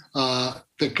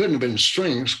that couldn't have been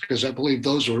strings, because I believe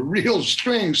those were real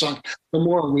strings on The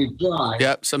More We Try.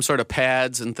 Yep, some sort of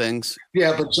pads and things.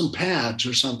 Yeah, but some pads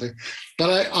or something.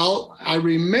 But I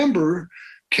remember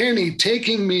Kenny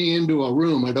taking me into a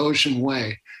room at Ocean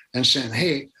Way and saying,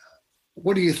 hey,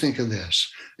 what do you think of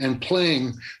this? And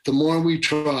playing The More We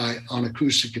Try on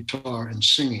acoustic guitar and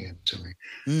singing it to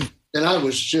me. And I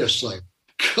was just like,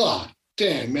 God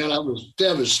dang, man, I was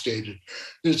devastated.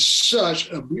 It's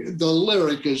the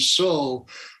lyric is so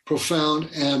profound.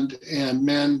 And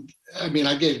man, I mean,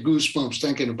 I get goosebumps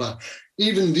thinking about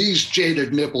even these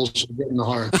jaded nipples are getting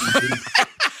hard.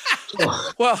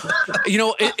 Well,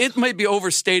 it might be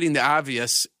overstating the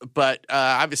obvious, but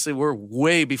obviously we're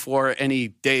way before any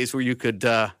days where you could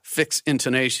fix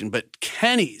intonation. But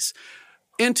Kenny's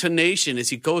intonation as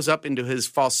he goes up into his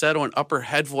falsetto and upper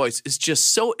head voice is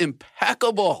just so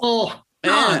impeccable. Oh,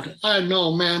 God, I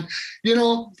know, man.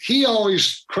 He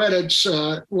always credits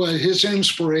his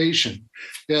inspiration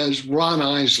as Ron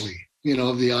Isley.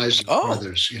 Of the Isley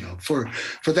Brothers, for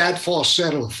that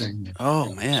falsetto thing.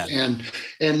 Oh, man.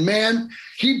 And man,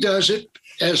 he does it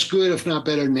as good, if not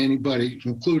better than anybody,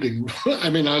 including,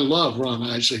 I mean, I love Ron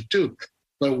Isley too,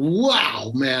 but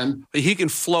wow, man. He can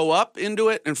flow up into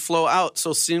it and flow out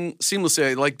so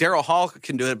seamlessly. Like Daryl Hall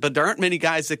can do it, but there aren't many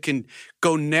guys that can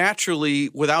go naturally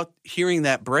without hearing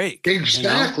that break.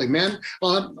 Exactly, man.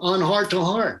 On Heart to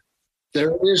Heart.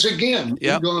 There it is again.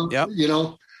 Yep.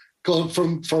 Going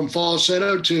from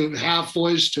falsetto to half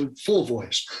voice to full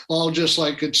voice, all just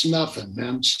like it's nothing,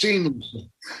 man. Seamlessly.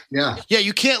 Yeah. Yeah,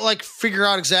 you can't figure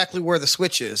out exactly where the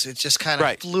switch is. It just kind of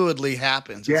fluidly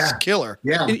happens. It's killer.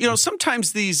 Yeah. And,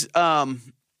 sometimes these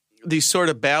sort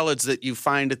of ballads that you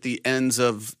find at the ends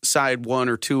of side 1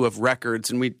 or 2 of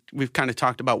records, and we've kind of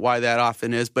talked about why that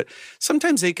often is, but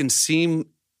sometimes they can seem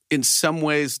in some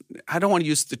ways, I don't want to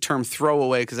use the term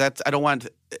throwaway because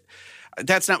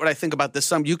that's not what I think about this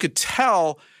song. You could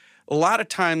tell a lot of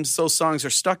times those songs are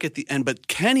stuck at the end, but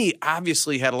Kenny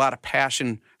obviously had a lot of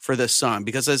passion for this song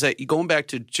because going back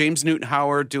to James Newton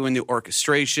Howard doing the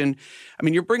orchestration, I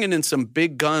mean, you're bringing in some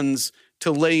big guns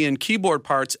to lay in keyboard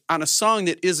parts on a song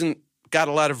that isn't got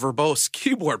a lot of verbose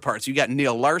keyboard parts. You got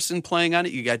Neil Larson playing on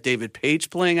it. You got David Page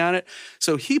playing on it.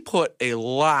 So he put a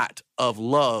lot of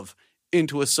love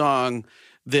into a song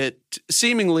that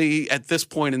seemingly at this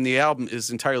point in the album is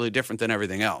entirely different than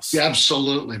everything else. Yeah,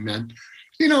 absolutely, man.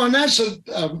 And that's,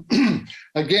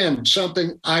 again,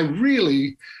 something I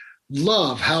really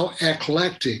love, how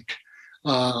eclectic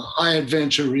High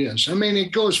Adventure is. I mean,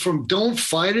 it goes from Don't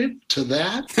Fight It to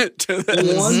that. To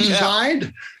this. One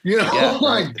side. Oh,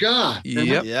 my God.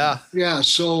 Yep. Yeah. Yeah,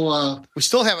 so... we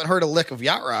still haven't heard a lick of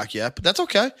yacht rock yet, but that's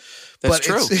okay. That's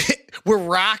true. We're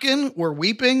rocking, we're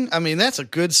weeping. I mean, that's a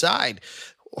good side.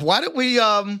 Why don't we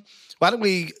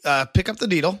pick up the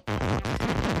needle,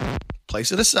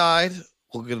 place it aside.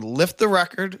 We're going to lift the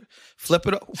record, flip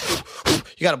it up.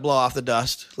 You got to blow off the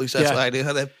dust. At least that's what I do.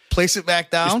 Then place it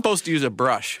back down. You're supposed to use a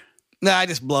brush. Nah, I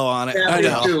just blow on it. Yeah, I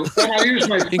know. I use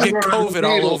my you get COVID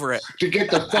all over it to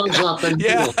get the fuzz off the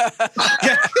needle.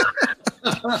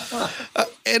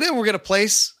 And then we're going to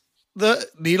place the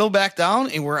needle back down,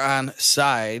 and we're on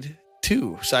side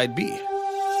 2, side B.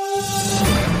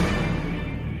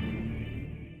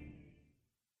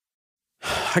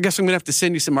 I guess I'm going to have to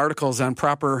send you some articles on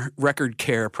proper record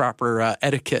care, proper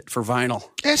etiquette for vinyl.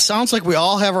 It sounds like we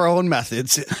all have our own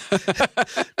methods,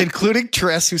 including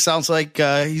Tris, who sounds like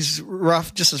he's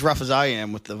rough, just as rough as I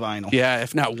am with the vinyl. Yeah,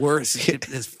 if not worse.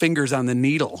 His fingers on the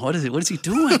needle. What is he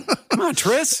doing? Come on,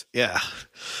 Tris. Yeah.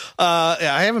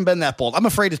 I haven't been that bold. I'm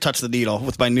afraid to touch the needle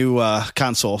with my new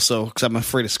console, because I'm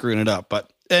afraid of screwing it up. But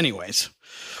anyways,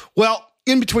 well,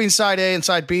 in between side A and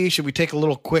side B, should we take a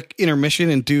little quick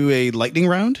intermission and do a lightning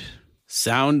round?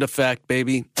 Sound effect,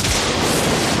 baby.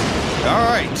 All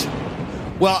right.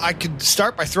 Well, I could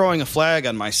start by throwing a flag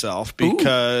on myself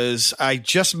because I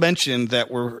just mentioned that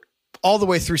we're all the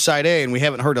way through side A and we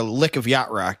haven't heard a lick of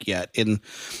yacht rock yet. And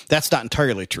that's not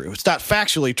entirely true. It's not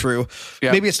factually true.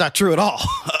 Yep. Maybe it's not true at all.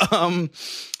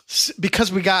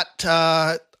 Because I got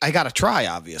to try,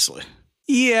 obviously.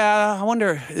 Yeah, I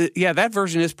wonder. Yeah, that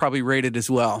version is probably rated as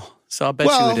well. So I'll bet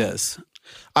you it is.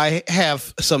 I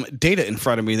have some data in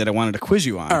front of me that I wanted to quiz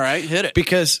you on. All right, hit it.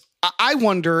 Because I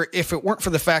wonder if it weren't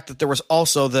for the fact that there was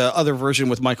also the other version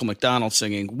with Michael McDonald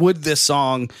singing, would this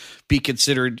song be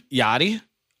considered yachty?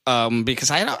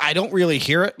 Because I don't really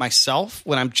hear it myself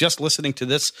when I'm just listening to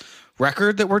this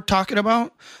record that we're talking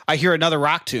about. I hear another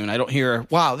rock tune. I don't hear,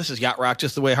 wow, this is yacht rock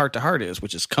just the way Heart to Heart is,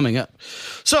 which is coming up.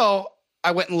 So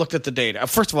I went and looked at the data.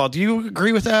 First of all, do you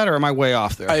agree with that or am I way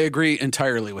off there? I agree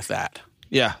entirely with that.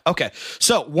 Yeah. Okay.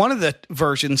 So one of the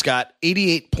versions got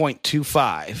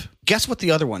 88.25. Guess what the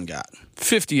other one got?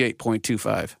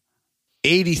 58.25.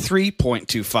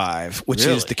 83.25, which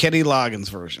is the Kenny Loggins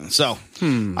version. So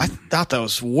I thought that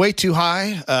was way too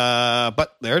high,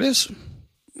 but there it is.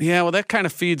 Yeah, well, that kind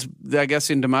of feeds, I guess,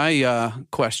 into my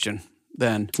question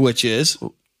then. Which is?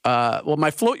 Well, my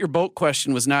float your boat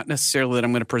question was not necessarily that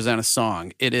I'm going to present a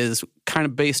song. It is kind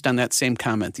of based on that same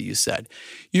comment that you said.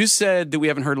 You said that we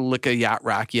haven't heard a lick of yacht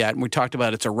rock yet, and we talked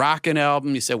about it's a rockin'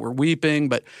 album. You said we're weeping,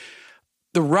 but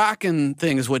the rockin'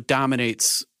 thing is what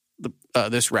dominates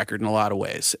this record in a lot of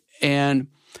ways. And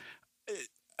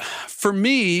for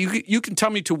me, you can tell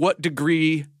me to what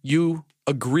degree you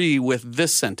agree with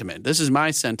this sentiment. This is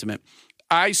my sentiment.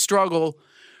 I struggle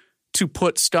to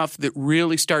put stuff that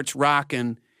really starts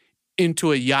rocking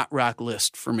into a yacht rock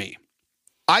list for me.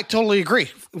 I totally agree.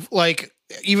 Like,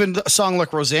 even a song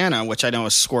like Rosanna, which I know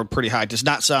has scored pretty high, does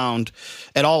not sound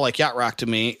at all like yacht rock to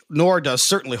me, nor does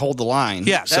certainly Hold the Line.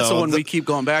 Yeah, that's the one we keep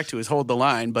going back to is Hold the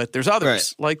Line, but there's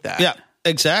others like that. Yeah,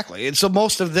 exactly. And so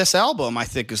most of this album, I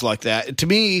think, is like that. To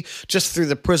me, just through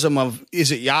the prism of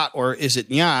is it yacht or is it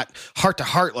yacht, Heart to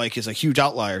Heart like is a huge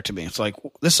outlier to me. It's like,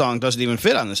 this song doesn't even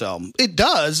fit on this album. It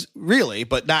does, really,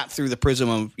 but not through the prism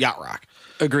of yacht rock.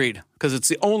 Agreed, because it's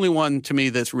the only one to me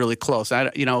that's really close. I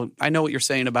know what you're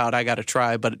saying about I Got to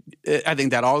Try, but I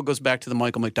think that all goes back to the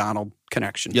Michael McDonald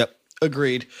connection. Yep,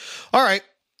 agreed. All right.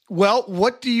 Well,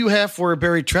 what do you have for a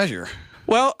buried treasure?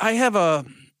 Well, I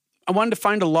wanted to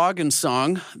find a Loggins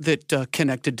song that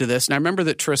connected to this, and I remember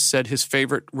that Tris said his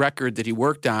favorite record that he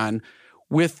worked on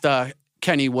with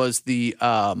Kenny was the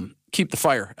Keep the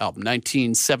Fire album,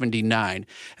 1979. And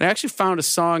I actually found a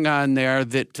song on there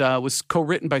that was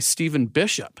co-written by Stephen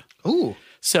Bishop. Ooh.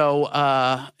 So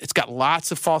it's got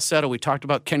lots of falsetto. We talked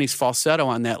about Kenny's falsetto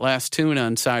on that last tune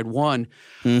on side 1.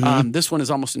 Mm-hmm. This one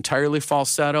is almost entirely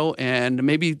falsetto, and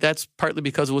maybe that's partly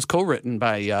because it was co-written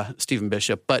by Stephen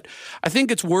Bishop. But I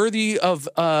think it's worthy of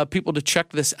people to check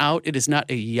this out. It is not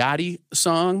a yachty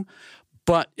song,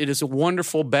 but it is a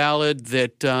wonderful ballad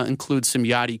that includes some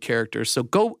yachty characters. So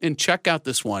go and check out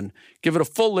this one. Give it a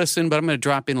full listen, but I'm going to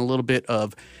drop in a little bit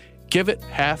of Give It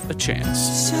Half a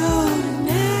Chance. So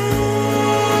now,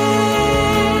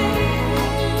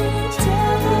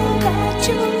 tell her that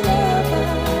you love her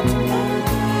tonight.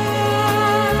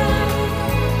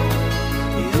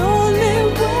 The only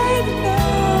way to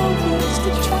know is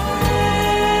to try.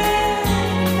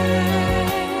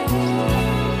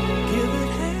 Give it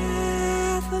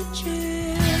half a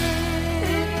chance.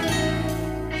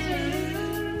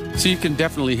 So you can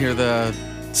definitely hear the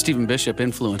Stephen Bishop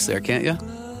influence there, can't you?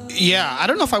 Yeah, I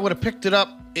don't know if I would have picked it up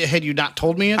had you not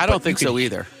told me it. I don't think so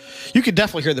either. You could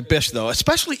definitely hear the Bish, though,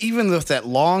 especially even with that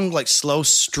long, like, slow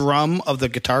strum of the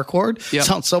guitar chord. Yep.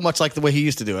 Sounds so much like the way he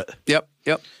used to do it. Yep.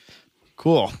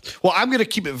 Cool. Well, I'm going to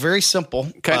keep it very simple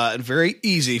and very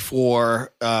easy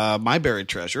for my buried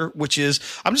treasure, which is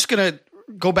I'm just going to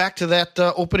go back to that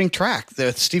opening track,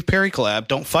 the Steve Perry collab,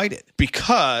 Don't Fight It,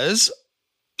 because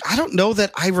I don't know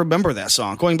that I remember that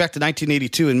song going back to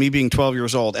 1982 and me being 12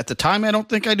 years old. At the time, I don't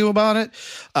think I knew about it.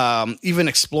 Even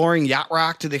exploring yacht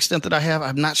rock to the extent that I have,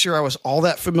 I'm not sure I was all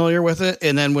that familiar with it.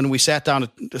 And then when we sat down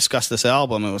to discuss this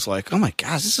album, it was like, oh my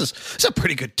gosh, this is a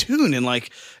pretty good tune. And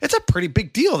like, it's a pretty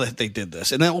big deal that they did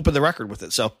this and then opened the record with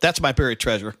it. So that's my buried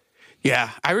treasure.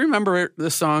 Yeah, I remember the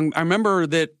song. I remember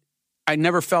that I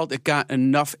never felt it got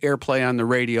enough airplay on the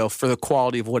radio for the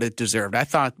quality of what it deserved. I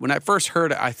thought, when I first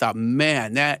heard it, I thought,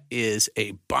 man, that is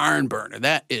a barn burner.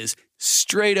 That is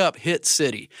straight up hit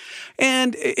city.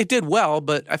 And it did well,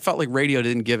 but I felt like radio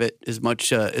didn't give it as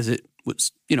much as it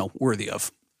was, worthy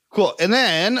of. Cool. And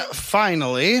then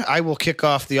finally, I will kick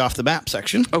off the Off the Map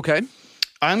section. Okay.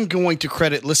 I'm going to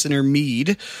credit listener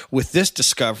Mead with this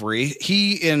discovery.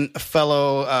 He and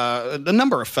a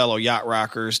number of fellow yacht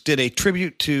rockers did a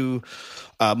tribute to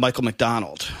Michael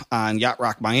McDonald on Yacht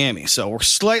Rock Miami. So we're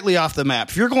slightly off the map.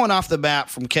 If you're going off the map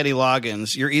from Kenny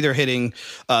Loggins, you're either hitting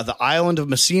the island of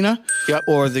Messina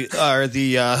or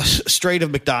the Strait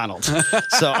of McDonald.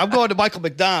 So I'm going to Michael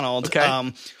McDonald.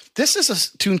 Okay. This is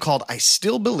a tune called I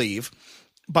Still Believe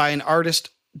by an artist.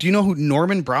 Do you know who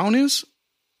Norman Brown is?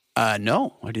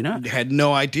 No, I do not. I had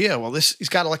no idea. Well, he's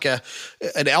got like an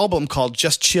album called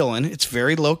Just Chillin'. It's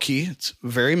very low key. It's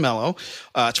very mellow.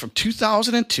 It's from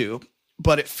 2002,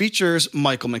 but it features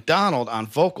Michael McDonald on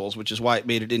vocals, which is why it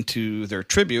made it into their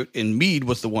tribute. And Mead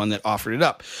was the one that offered it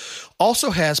up. Also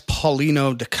has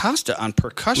Paulino DaCosta on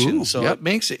percussion, it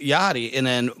makes it yachty. And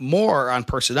then more on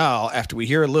personnel after we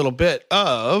hear a little bit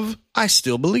of I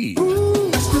Still Believe. I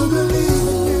still believe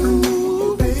in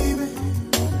you, baby.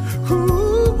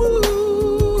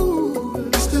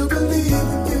 I still believe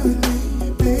in you and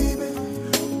me, baby.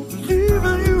 Believe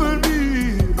in you and me.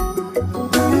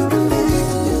 Believe in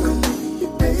you and me,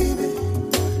 baby.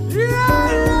 Yeah.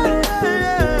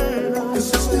 'Cause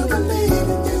I still believe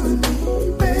in you and me,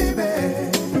 baby.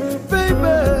 Baby,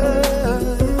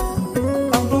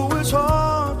 I know it's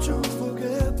hard to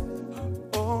forget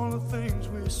all the things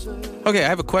we said. Okay, I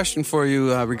have a question for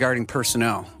you regarding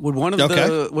personnel. Would one of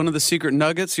the secret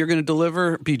nuggets you're going to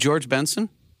deliver be George Benson?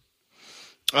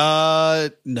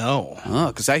 No. Oh,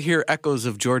 because I hear echoes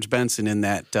of George Benson in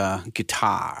that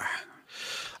guitar.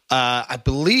 I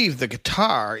believe the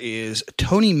guitar is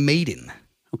Tony Maiden.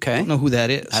 Okay. I don't know who that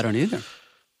is. I don't either.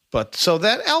 But so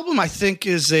that album, I think,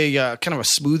 is a kind of a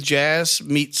smooth jazz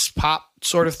meets pop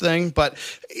sort of thing. But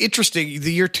interesting,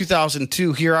 the year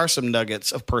 2002, here are some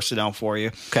nuggets of personnel for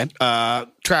you. Okay.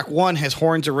 Track 1 has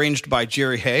horns arranged by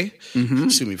Jerry Hay. Mm-hmm. I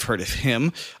assume you've heard of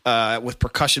him. With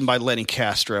percussion by Lenny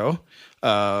Castro.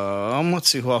 Let's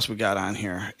see who else we got on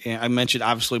here. I mentioned,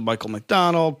 obviously, Michael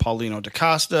McDonald, Paulino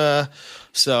DaCosta.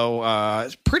 So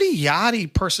it's pretty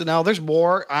yachty personnel. There's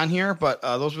more on here, but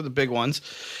those were the big ones.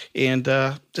 And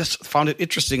just found it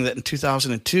interesting that in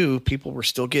 2002, people were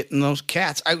still getting those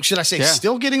cats. Should I say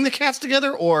still getting the cats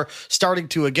together or starting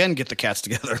to again get the cats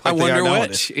together? Like I wonder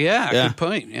which. which. Yeah, good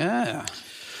point. Yeah.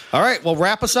 All right, well,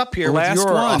 wrap us up here with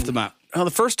your Off the Map. Well,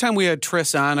 the first time we had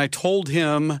Tris on, I told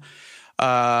him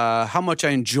how much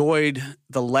I enjoyed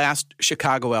the last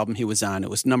Chicago album he was on. It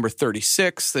was number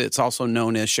 36. It's also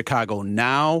known as Chicago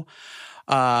Now.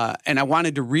 And I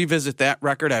wanted to revisit that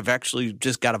record. I've actually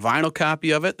just got a vinyl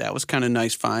copy of it. That was kind of a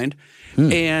nice find.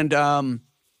 And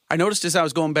I noticed as I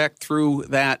was going back through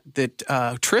that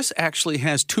Tris actually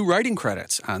has 2 writing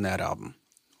credits on that album.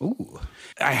 Ooh.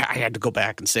 I had to go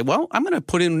back and say, well, I'm going to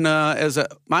put in as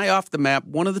my Off the Map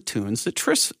one of the tunes that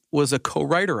Tris was a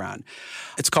co-writer on.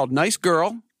 It's called Nice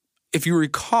Girl. If you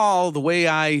recall the way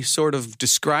I sort of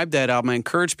described that album, I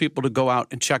encourage people to go out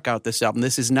and check out this album.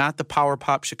 This is not the power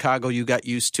pop Chicago you got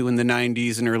used to in the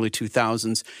 90s and early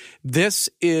 2000s. This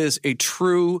is a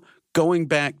true going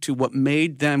back to what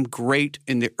made them great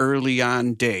in the early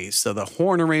on days. So the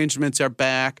horn arrangements are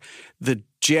back, the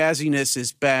jazziness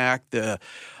is back,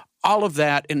 all of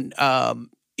that, and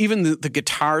even the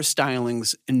guitar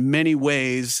stylings in many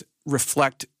ways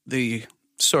reflect the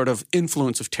sort of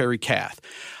influence of Terry Kath.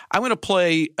 I'm going to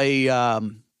play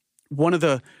one of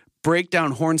the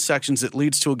breakdown horn sections that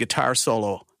leads to a guitar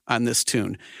solo on this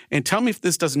tune. And tell me if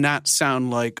this does not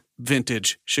sound like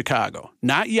vintage Chicago.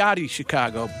 Not yachty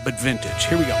Chicago, but vintage.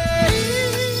 Here we go.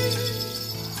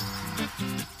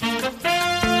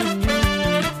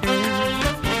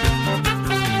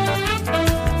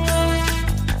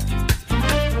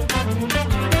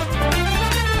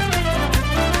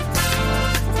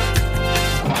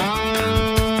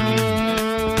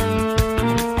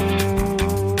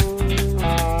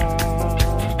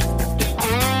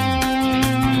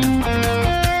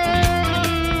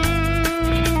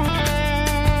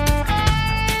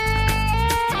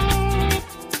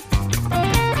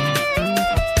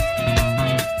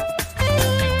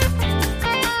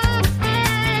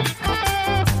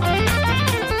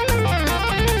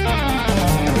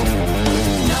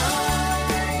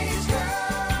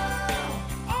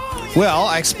 Well,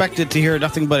 I expected to hear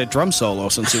nothing but a drum solo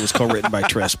since it was co-written by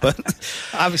Tris, but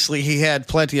obviously he had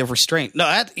plenty of restraint.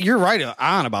 No, you're right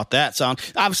on about that sound.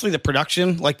 Obviously the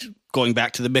production, like going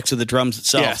back to the mix of the drums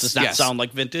itself, does not sound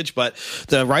like vintage, but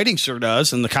the writing sure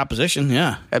does, and the composition,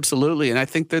 yeah. Absolutely, and I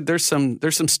think that there's some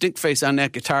stink face on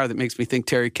that guitar that makes me think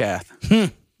Terry Kath.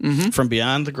 From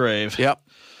Beyond the Grave. Yep.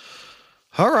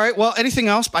 All right. Well, anything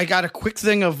else? I got a quick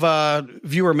thing of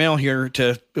viewer mail here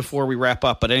before we wrap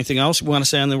up. But anything else you want to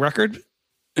say on the record?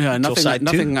 Yeah, nothing.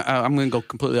 I'm going to go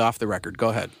completely off the record. Go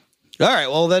ahead. All right.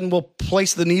 Well, then we'll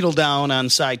place the needle down on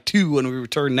side 2 when we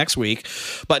return next week.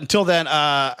 But until then,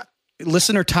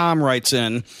 listener Tom writes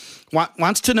in,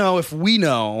 wants to know if we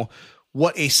know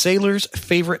what a sailor's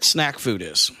favorite snack food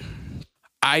is.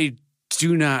 I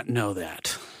do not know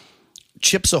that.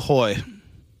 Chips Ahoy.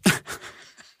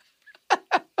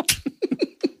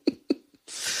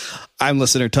 I'm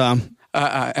listener Tom.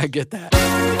 I get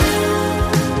that.